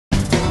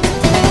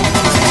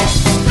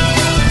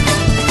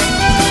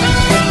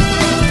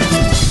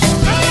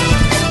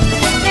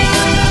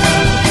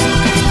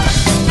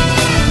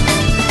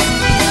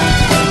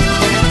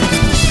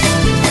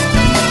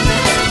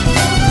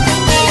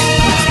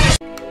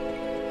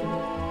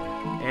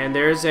And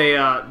there's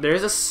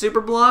a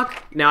super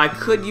block. Now I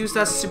could use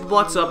that super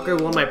block to upgrade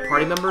one of my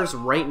party members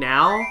right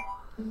now.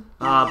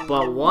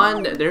 But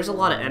one, there's a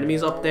lot of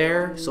enemies up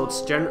there, so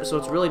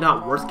it's really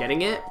not worth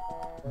getting it.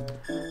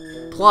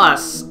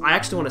 Plus, I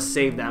actually want to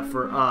save that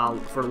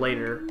for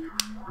later.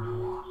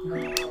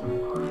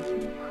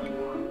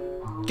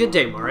 Good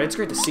day, Mario. It's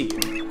great to see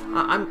you.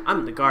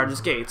 I'm the guard of these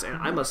gates, and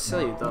I must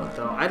tell you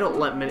though I don't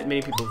let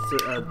many people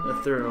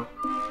through.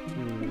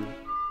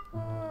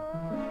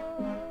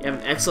 You have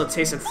an excellent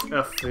taste of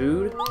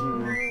food?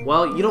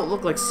 Well, you don't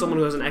look like someone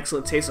who has an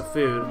excellent taste of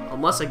food,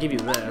 unless I give you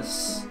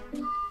this.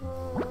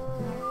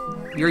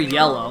 You're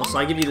yellow, so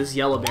I give you this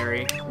yellow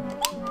berry.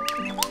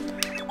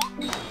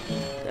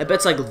 I bet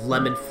it's like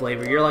lemon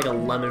flavor. You're like a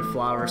lemon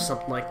flower or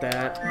something like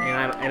that.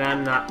 And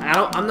I'm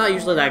not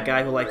usually that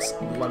guy who likes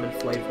lemon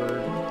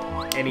flavored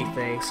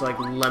anything. So like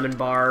lemon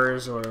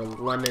bars or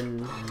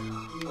lemon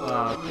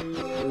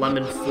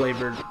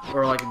flavored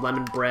or like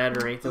lemon bread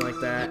or anything like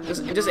that.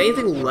 Just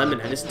anything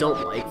lemon I just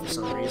don't like for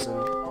some reason.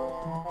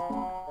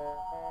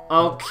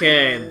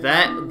 Okay,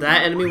 that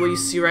enemy what you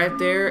see right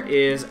there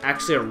is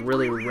actually a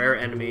really rare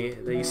enemy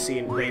that you'll see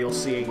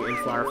in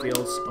flower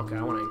fields. Okay,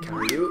 I want to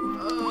encounter you.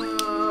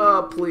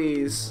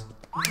 Please.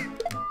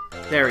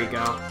 There we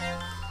go.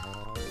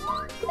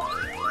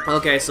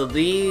 Okay, so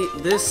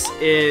this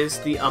is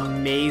the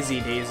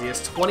Amazy Daisy.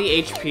 It's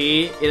 20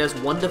 HP. It has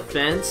 1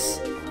 defense.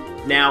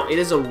 Now, it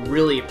is a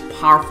really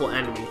powerful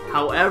enemy.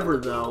 However,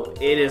 though,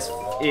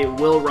 it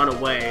will run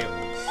away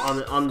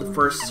on the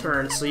first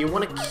turn, so you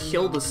want to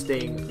kill this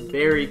thing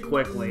very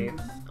quickly.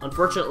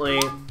 Unfortunately,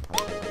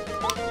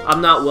 I'm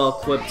not well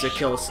equipped to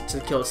kill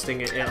this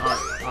thing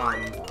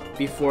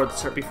before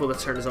the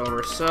turn is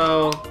over.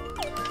 So,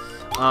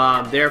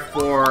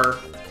 therefore,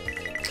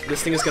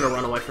 this thing is gonna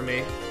run away from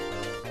me.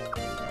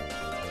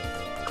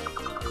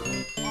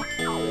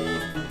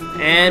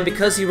 And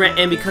because it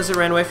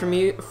ran away from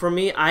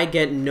me, I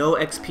get no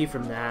XP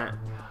from that.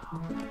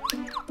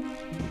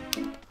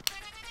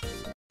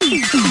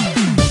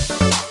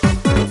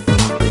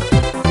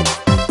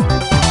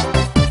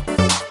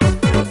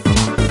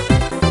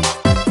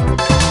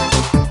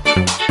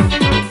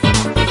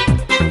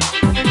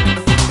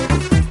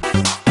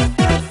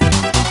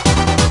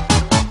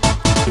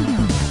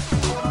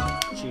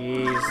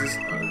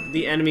 Jeez,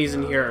 the enemies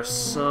in here are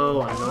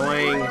so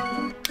annoying.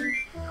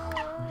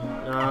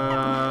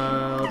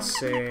 Let's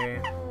see.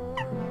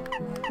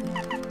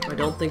 I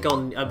don't think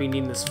I'll be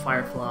needing this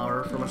fire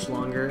flower for much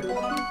longer.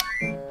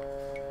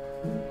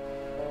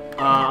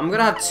 I'm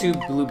gonna have 2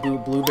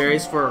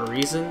 blueberries for a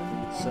reason,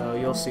 so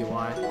you'll see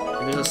why.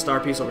 And there's a star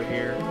piece over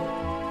here.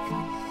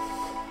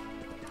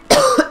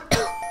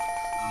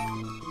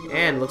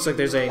 And looks like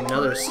there's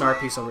another star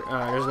piece over.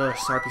 There's another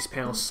star piece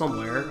panel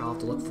somewhere. I'll have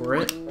to look for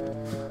it.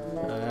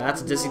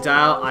 That's a Disney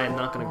dial. I am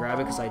not gonna grab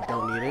it because I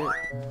don't need it.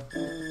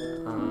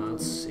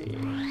 Let's see.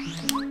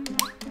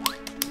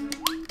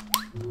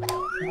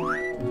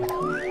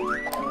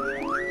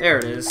 There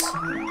it is.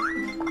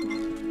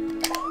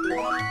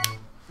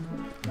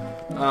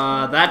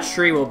 That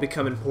tree will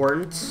become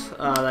important,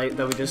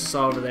 that we just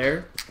saw over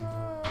there.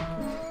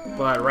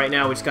 But right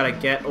now we just gotta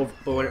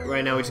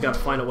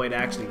find a way to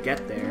actually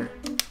get there.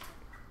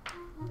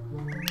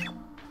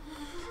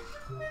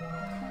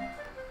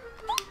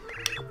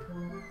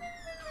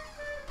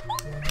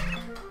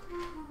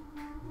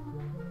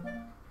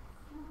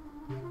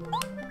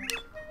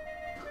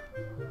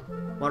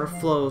 Water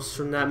flows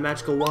from that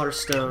magical water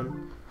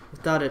stone.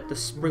 Without it, the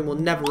spring will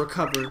never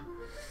recover.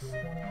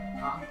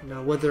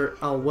 Now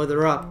I'll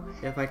wither up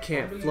if I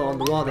can't flow on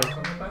the water.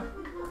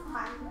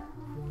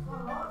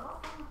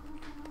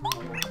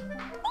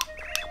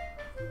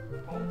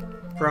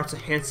 Perhaps a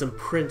handsome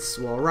prince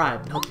will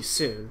arrive and help you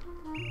soon.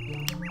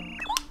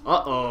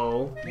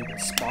 Uh-oh, you've been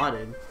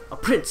spotted. A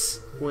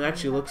prince who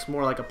actually looks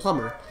more like a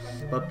plumber.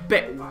 But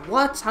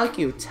what? How can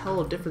you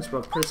tell the difference from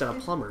a prince and a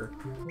plumber?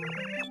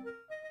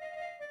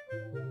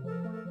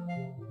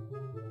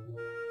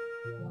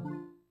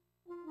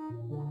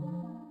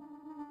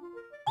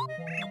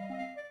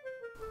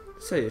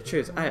 To tell you the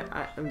truth, I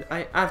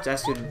have to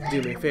ask you to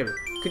do me a favor.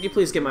 Could you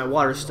please get my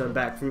water stone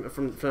back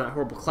from that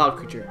horrible cloud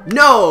creature?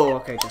 No!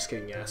 Okay, just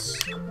kidding, yes.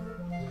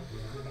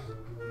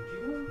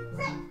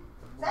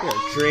 Yeah,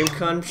 dream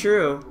come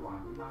true.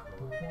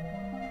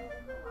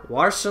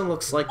 Water stone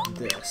looks like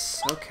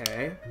this.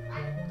 Okay.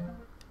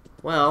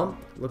 Well,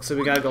 looks like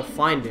we gotta go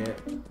find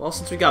it. Well,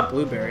 since we got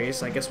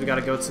blueberries, I guess we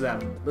gotta go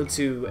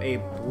to a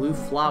blue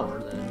flower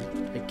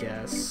then, I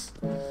guess.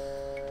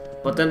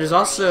 But then there's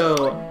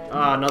also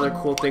another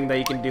cool thing that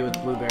you can do with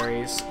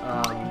blueberries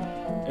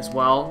as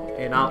well,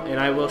 and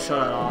I will show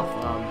that off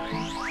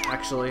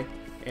actually.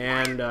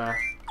 And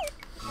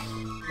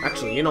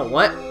actually, you know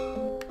what?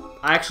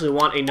 I actually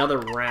want another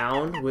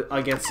round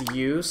against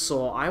you,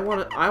 so I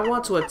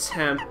want to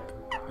attempt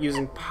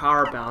using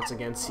power bounce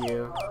against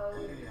you.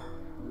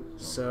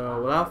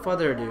 So without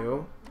further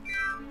ado,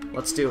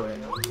 let's do it.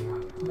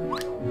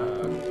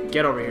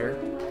 Get over here.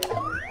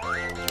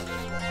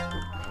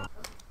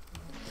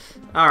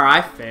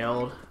 Alright, I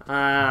failed.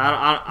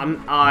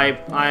 I'm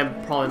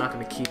probably not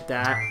gonna keep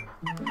that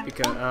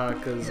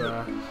because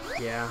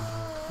yeah.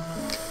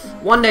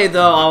 One day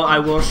though, I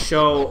will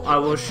show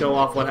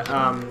off what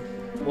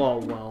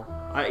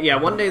yeah.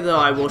 One day though,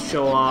 I will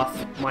show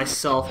off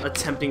myself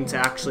attempting to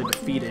actually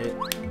defeat it.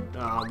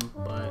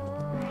 But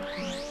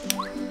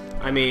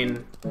I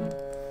mean,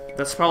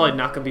 that's probably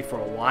not gonna be for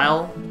a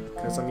while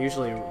because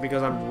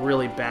I'm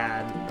really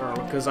bad, or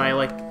because I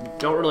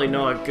don't really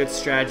know a good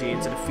strategy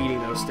into defeating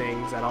those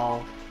things at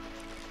all.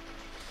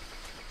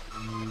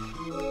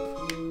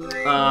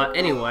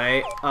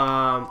 Anyway,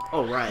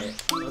 oh right,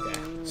 okay.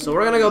 So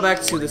we're gonna go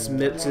back to this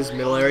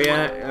middle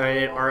area,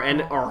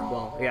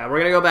 yeah, we're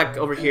gonna go back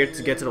over here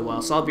to get to the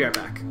well. So I'll be right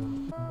back.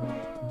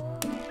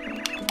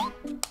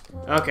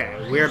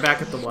 Okay, we are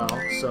back at the well.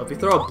 So if we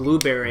throw a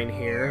blueberry in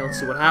here, let's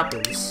see what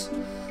happens.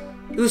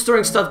 Who's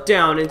throwing stuff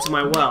down into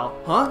my well?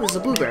 Huh? There's a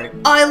blueberry.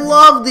 I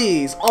love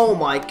these! Oh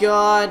my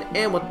god!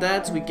 And with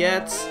that, we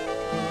get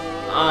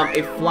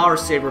a flower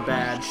saver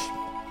badge.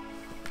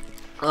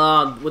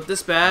 With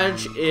this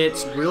badge,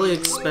 it's really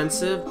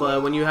expensive,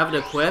 but when you have it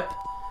equipped,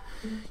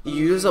 you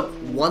use up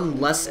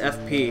 1 less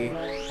FP.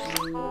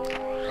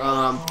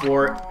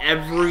 For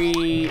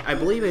every, I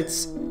believe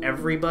it's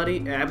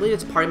everybody. I believe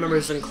it's party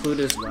members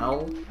included as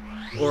well,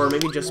 or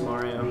maybe just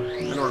Mario.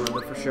 I don't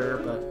remember for sure,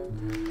 but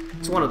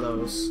it's one of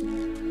those.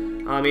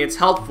 I mean, it's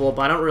helpful,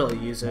 but I don't really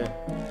use it.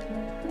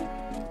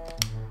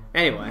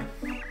 Anyway,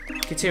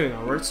 continuing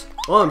onwards.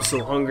 Oh, I'm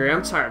so hungry.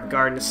 I'm tired of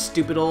guarding this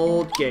stupid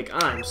old gig.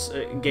 I'm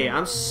so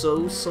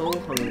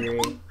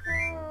hungry.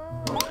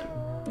 Well then,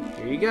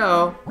 here you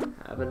go.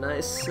 Have a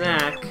nice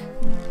snack.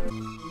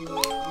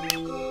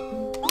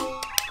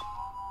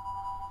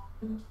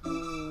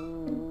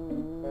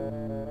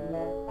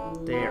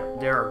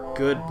 There are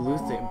good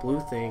blue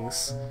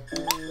things.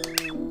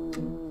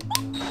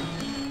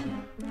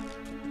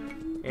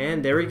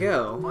 And there we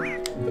go.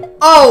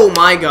 Oh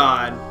my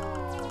god!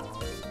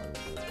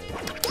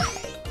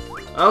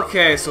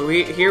 Okay, so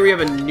here we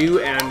have a new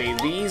enemy.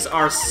 These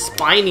are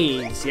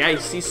Spinies. Yeah, you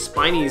see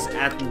Spinies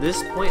at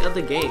this point of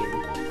the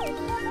game.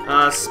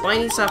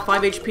 Spinies have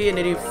 5 HP and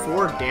they do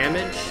 4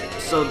 damage.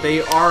 So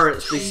they are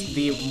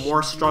the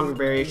more stronger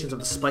variations of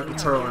the spiky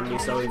turtle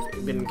enemies that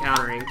we've been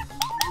encountering,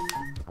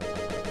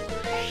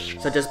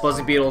 such as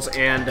Buzzy Beetles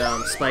and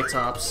Spike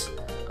Tops.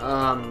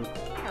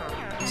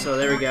 So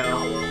there we go.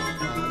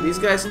 These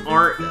guys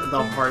aren't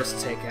the hardest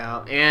to take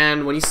out,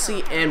 and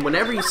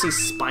whenever you see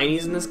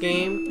Spinies in this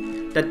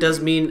game, that does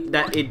mean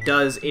that it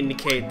does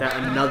indicate that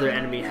another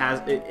enemy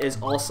is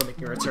also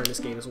making a return in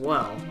this game as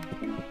well.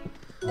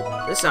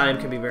 This item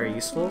can be very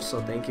useful, so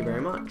thank you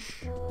very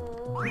much.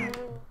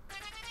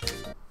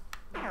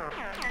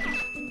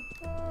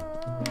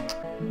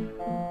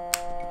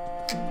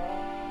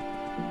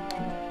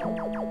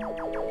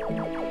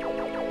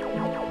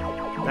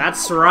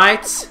 That's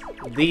right,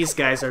 these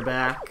guys are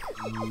back.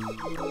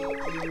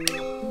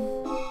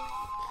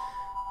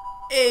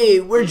 Hey,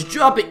 where'd you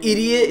drop it,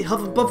 idiot?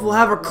 Hufflepuff will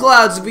have our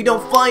clouds if we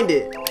don't find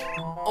it.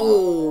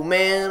 Oh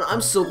man,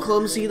 I'm so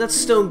clumsy. That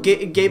stone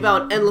gave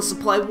out an endless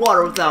supply of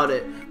water without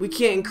it. We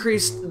can't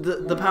increase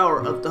the power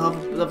of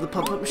the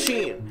Puff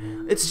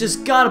machine. It's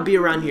just gotta be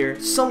around here,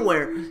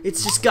 somewhere.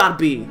 It's just gotta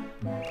be.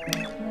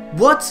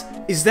 What?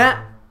 Is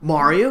that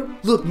Mario?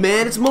 Look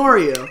man, it's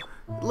Mario.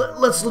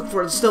 Let's look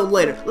for the stone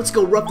later. Let's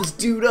go rough this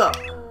dude up.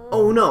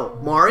 Oh no,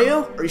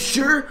 Mario? Are you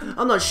sure?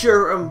 I'm not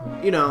sure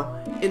I'm, you know,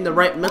 in the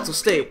right mental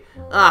state.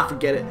 Ah,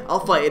 forget it.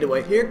 I'll fight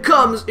anyway. Here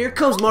comes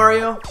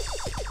Mario.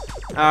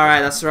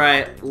 Alright, that's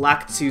right.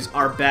 Lakitus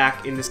are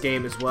back in this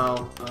game as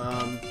well.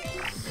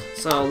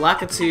 So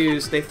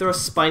Lakitus, they throw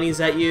Spinies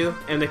at you,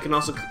 and they can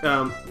also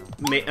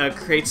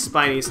create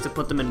Spinies to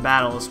put them in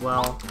battle as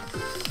well.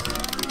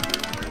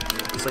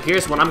 So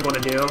here's what I'm gonna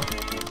do.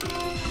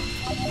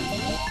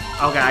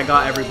 Okay, I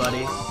got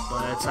everybody,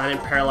 but I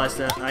didn't paralyze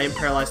them. I didn't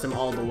paralyze them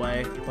all the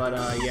way. But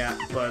yeah,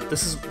 but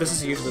this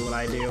is usually what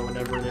I do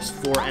whenever there's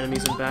 4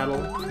 enemies in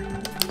battle,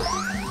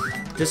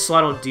 just so I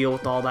don't deal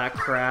with all that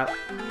crap.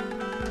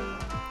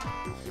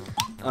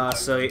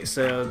 So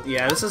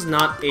yeah, this is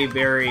not a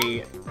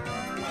very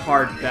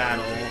hard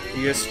battle.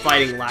 You're just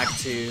fighting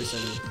Lakitus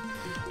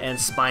and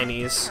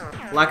Spinies.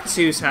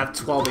 Lakitus have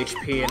 12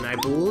 HP, and I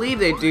believe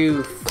they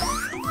do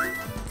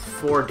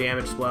 4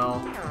 damage as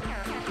well.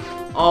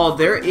 Oh,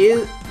 they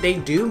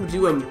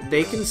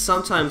can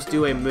sometimes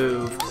do a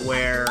move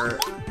where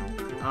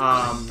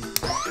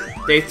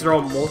they throw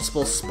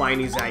multiple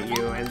Spinies at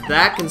you, and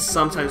that can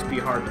sometimes be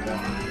hard to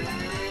block.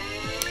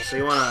 So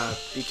you wanna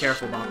be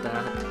careful about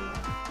that.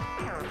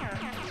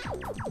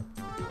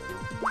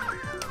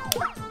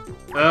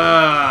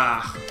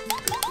 Ugh.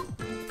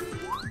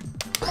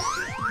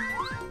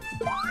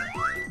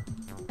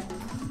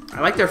 I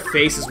like their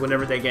faces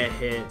whenever they get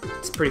hit.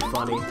 It's pretty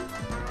funny.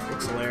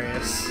 Looks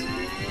hilarious.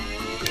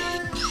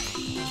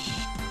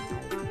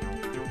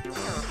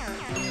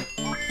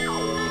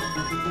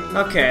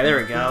 Okay, there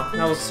we go.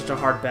 That was such a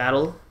hard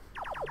battle.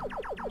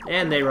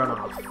 And they run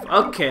off.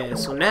 Okay,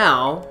 so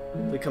now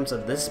we come to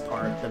this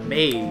part, the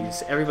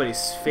maze.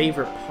 Everybody's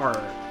favorite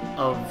part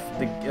of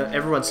the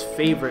everyone's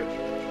favorite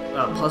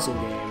puzzle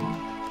game.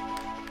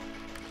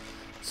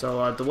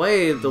 So the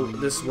way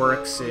this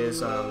works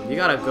is you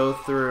gotta go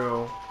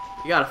through.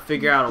 You gotta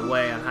figure out a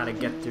way on how to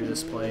get through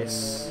this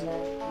place.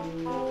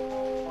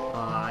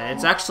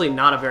 It's actually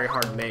not a very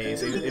hard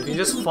maze. If you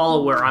just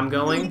follow where I'm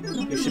going,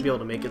 you should be able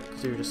to make it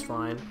through just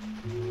fine.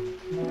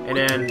 And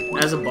then,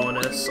 as a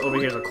bonus, over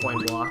here's a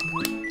coin block.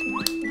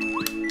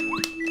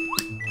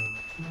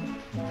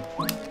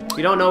 If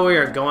you don't know where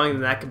you're going,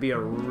 then that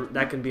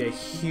can be a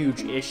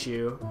huge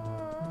issue.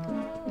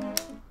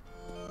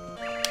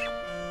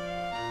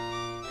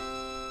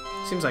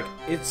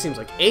 It seems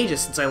like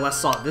ages since I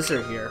last saw a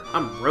visitor here.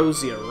 I'm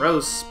Rosie, a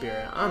rose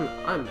spirit.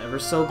 I'm ever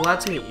so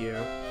glad to meet you.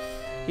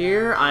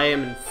 Here I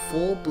am in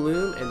full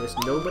bloom, and there's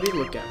nobody to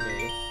look at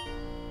me.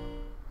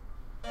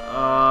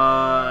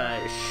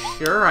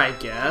 Sure, I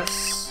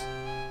guess.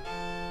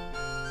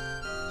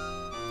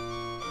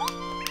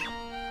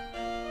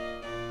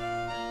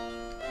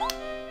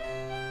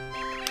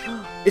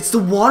 It's the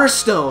water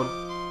stone!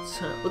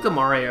 Look at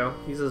Mario.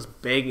 He's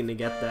just begging to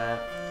get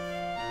that.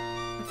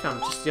 I found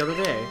it just the other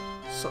day.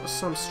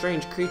 Some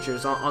strange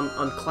creatures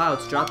on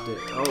clouds dropped it.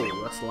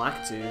 Oh, that's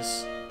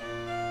Lactus.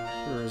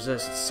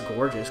 Resist. It's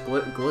gorgeous.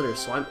 Glitter.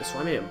 So I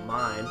made it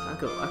mine. I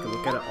could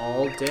look at it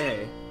all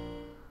day.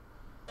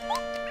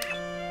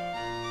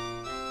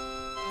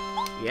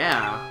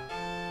 Yeah.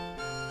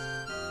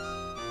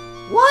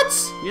 What?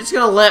 You're just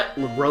gonna let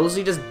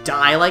Rosie just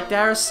die like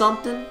that or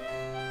something?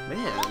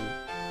 Man.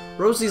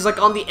 Rosie's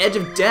like on the edge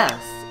of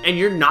death, and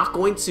you're not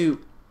going to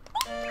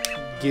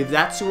give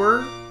that to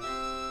her?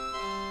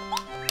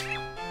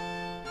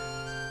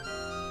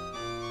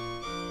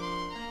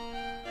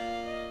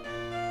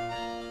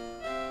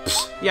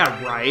 Psst,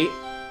 yeah, right.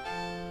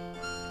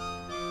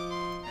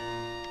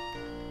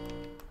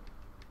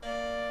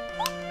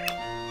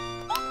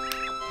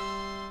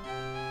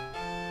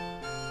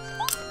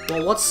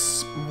 Well,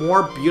 what's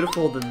more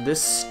beautiful than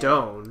this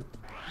stone?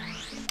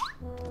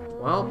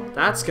 Well,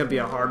 that's gonna be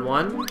a hard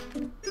one.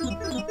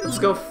 Let's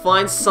go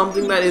find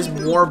something that is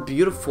more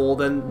beautiful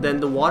than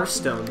the water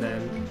stone,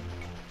 then.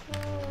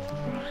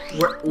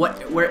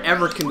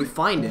 Wherever can we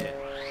find it,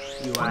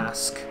 you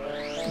ask?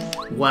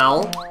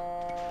 Well,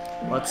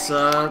 let's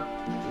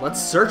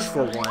search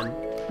for one.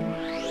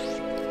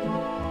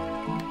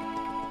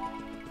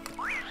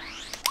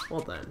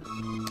 Well then.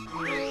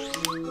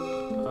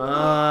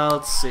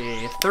 Let's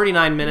see.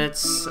 39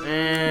 minutes.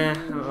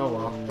 Oh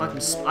well.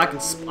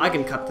 I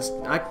can cut this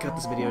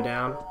video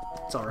down.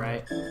 It's all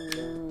right.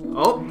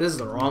 Oh, this is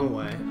the wrong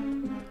way.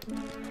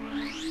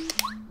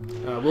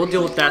 We'll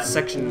deal with that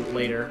section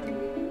later.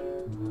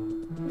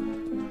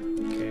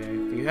 Okay,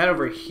 if you head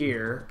over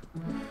here,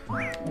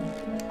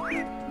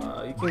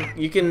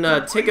 you can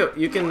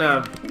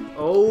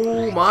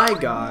oh my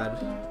god.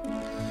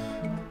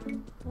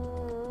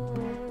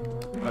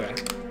 Okay.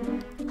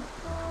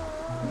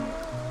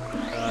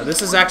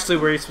 This is actually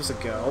where you're supposed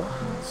to go.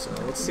 So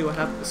let's see what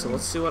happens. So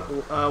let's see what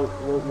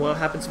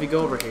happens if we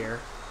go over here.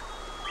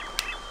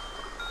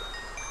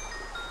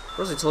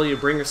 Rosie told you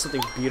to bring her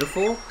something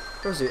beautiful.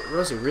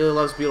 Rosie really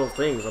loves beautiful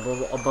things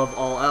above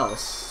all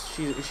else.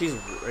 She's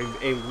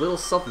a little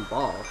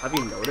self-involved. Have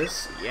you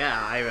noticed? Yeah,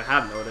 I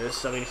have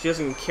noticed. I mean, she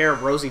doesn't even care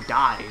if Rosie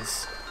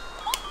dies.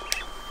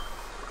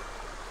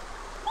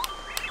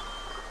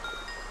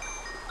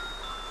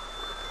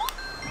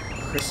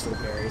 Crystal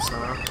berries,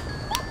 huh?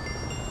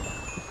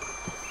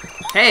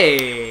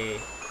 Hey!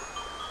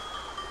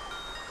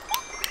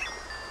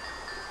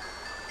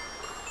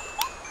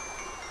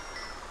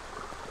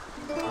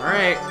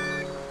 Alright.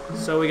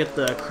 So we get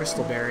the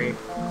crystal berry.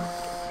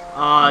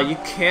 You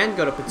can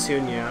go to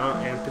Petunia,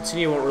 and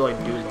Petunia won't really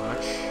do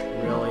much,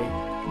 really.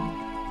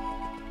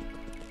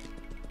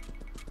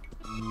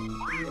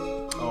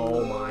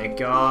 Oh my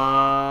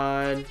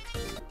god.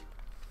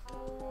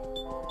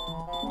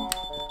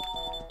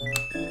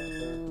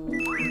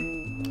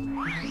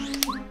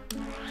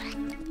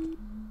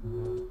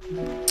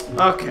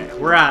 Okay,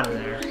 we're out of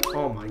there.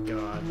 Oh my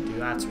god, dude,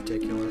 that's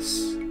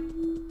ridiculous.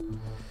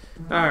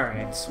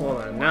 Alright, well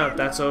then, now that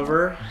that's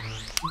over,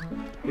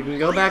 we can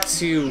go back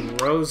to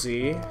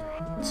Rosie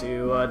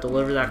to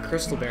deliver that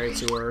crystal berry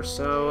to her.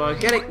 So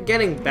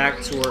getting back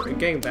to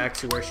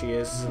where she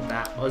is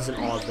isn't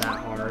all that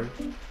hard.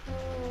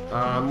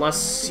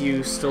 Unless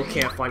you still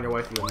can't find your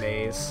way through the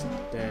maze,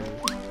 then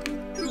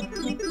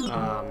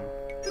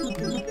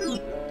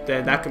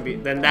that can be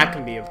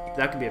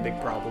a big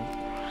problem.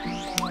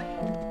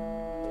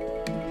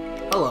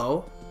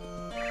 Hello.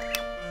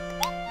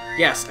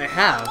 Yes, I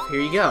have. Here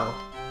you go.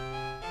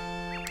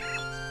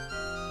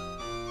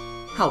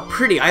 How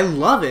pretty. I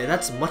love it.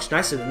 That's much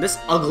nicer than this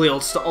ugly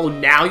old stuff. Oh,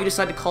 now you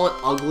decide to call it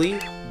ugly?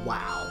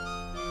 Wow.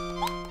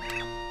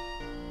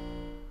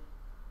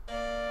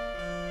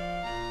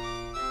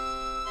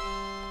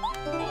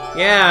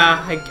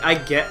 Yeah,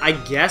 I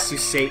guess you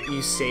saved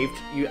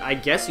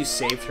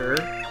her.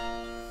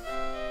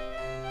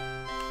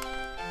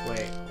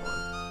 Wait, hold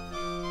on.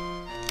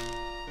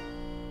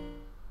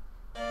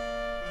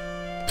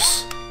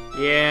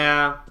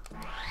 Yeah.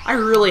 I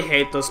really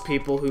hate those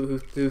people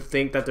who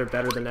think that they're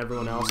better than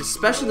everyone else,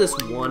 especially this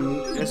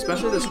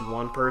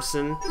one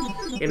person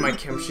in my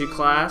chemistry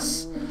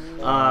class,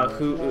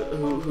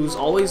 who's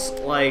always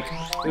like,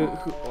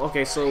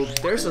 okay, so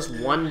there's this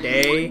one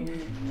day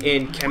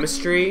in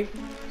chemistry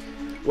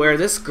where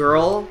this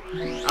girl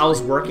I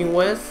was working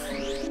with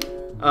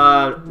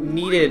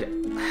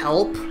needed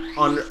help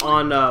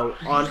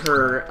on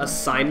her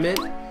assignment,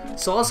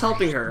 so I was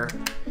helping her,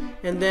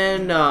 and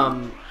then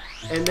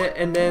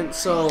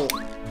so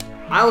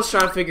I was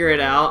trying to figure it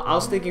out. I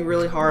was thinking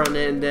really hard on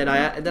it, and then I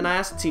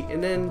asked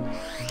and then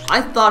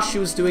I thought she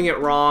was doing it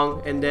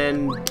wrong, and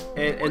then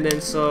I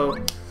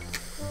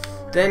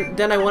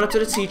went up to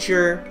the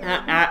teacher,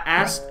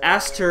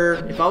 asked her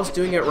if I was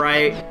doing it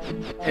right,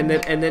 and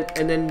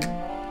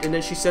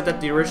then she said that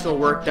the original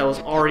work that was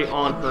already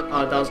on her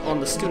that was on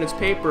the student's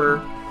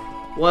paper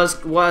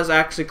was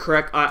actually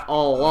correct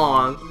all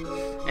along.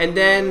 And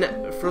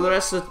then for the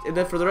rest of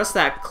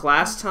that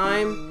class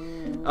time,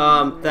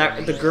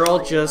 that the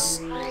girl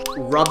just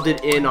rubbed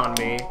it in on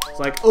me. It's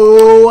like,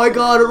 oh, I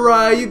got it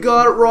right, you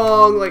got it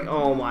wrong. Like,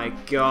 oh my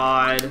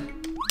god.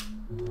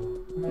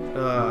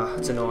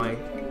 It's annoying.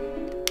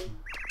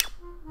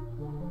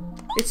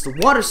 It's the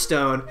water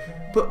stone.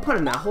 Put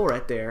in that hole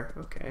right there.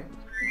 Okay.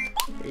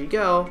 There you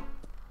go.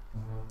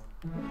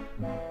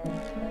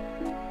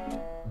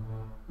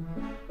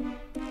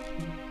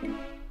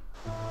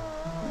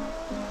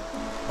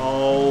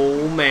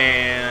 Oh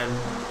man.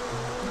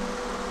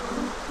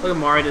 Look at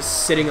Mario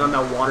just sitting on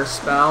that water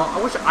spout.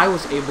 I wish I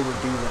was able to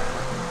do that.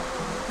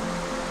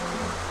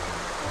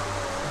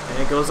 And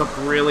it goes up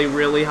really,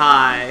 really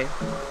high.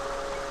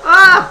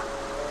 Ah!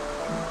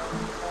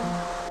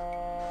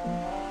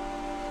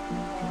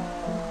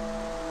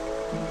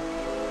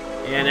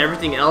 And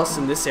everything else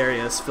in this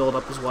area is filled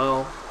up as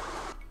well.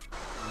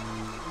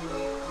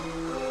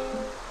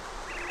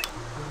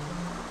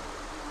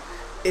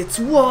 It's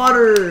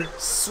water!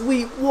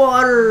 Sweet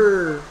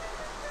water!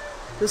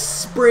 The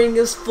spring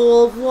is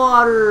full of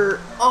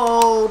water!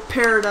 Oh,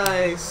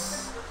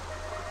 paradise!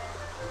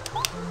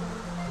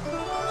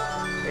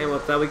 And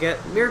with that we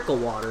get miracle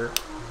water.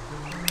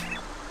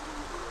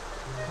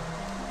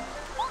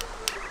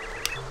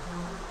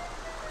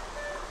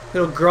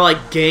 It'll grow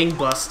like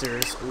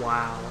gangbusters.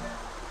 Wow.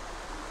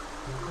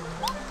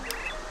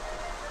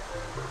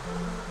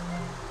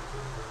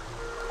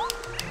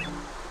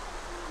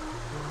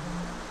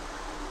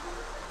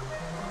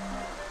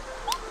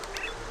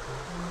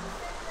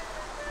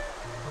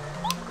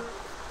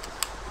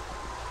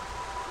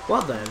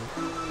 Well then,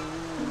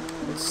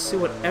 let's see,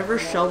 whatever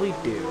shall we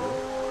do?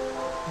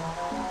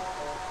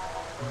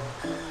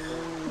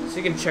 So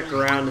you can check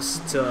around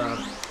so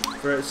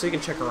you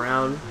can check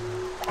around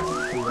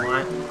if you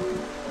want.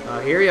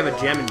 Here you have a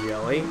gem and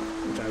jelly,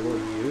 which I will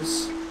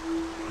use.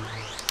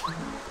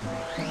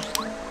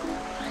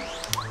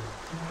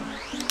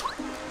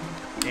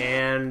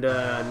 And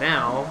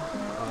now,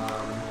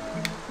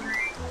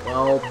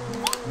 well,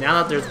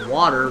 now that there's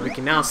water, we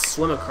can now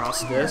swim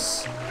across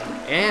this.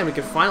 And we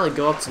can finally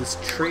go up to this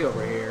tree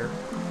over here.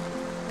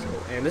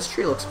 And this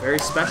tree looks very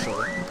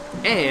special.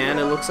 And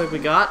it looks like we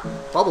got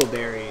bubble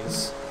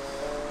berries.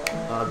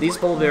 These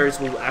bubble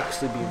berries will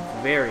actually be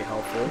very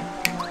helpful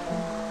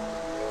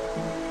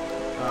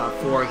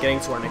for getting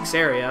to our next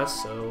area.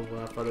 So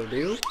without further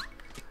ado,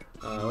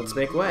 let's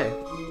make way.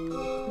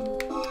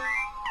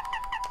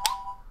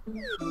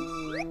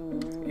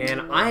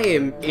 And I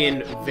am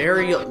in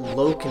very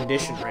low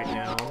condition right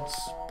now,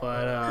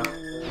 but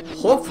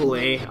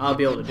hopefully I'll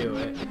be able to do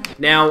it.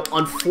 Now,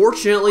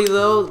 unfortunately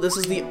though, this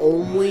is the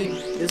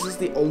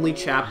only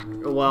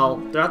chapter. Well,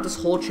 throughout this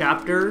whole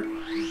chapter,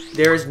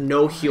 there is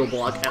no heal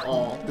block at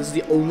all. This is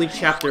the only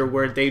chapter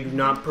where they do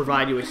not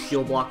provide you a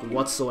heal block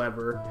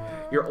whatsoever.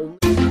 You're only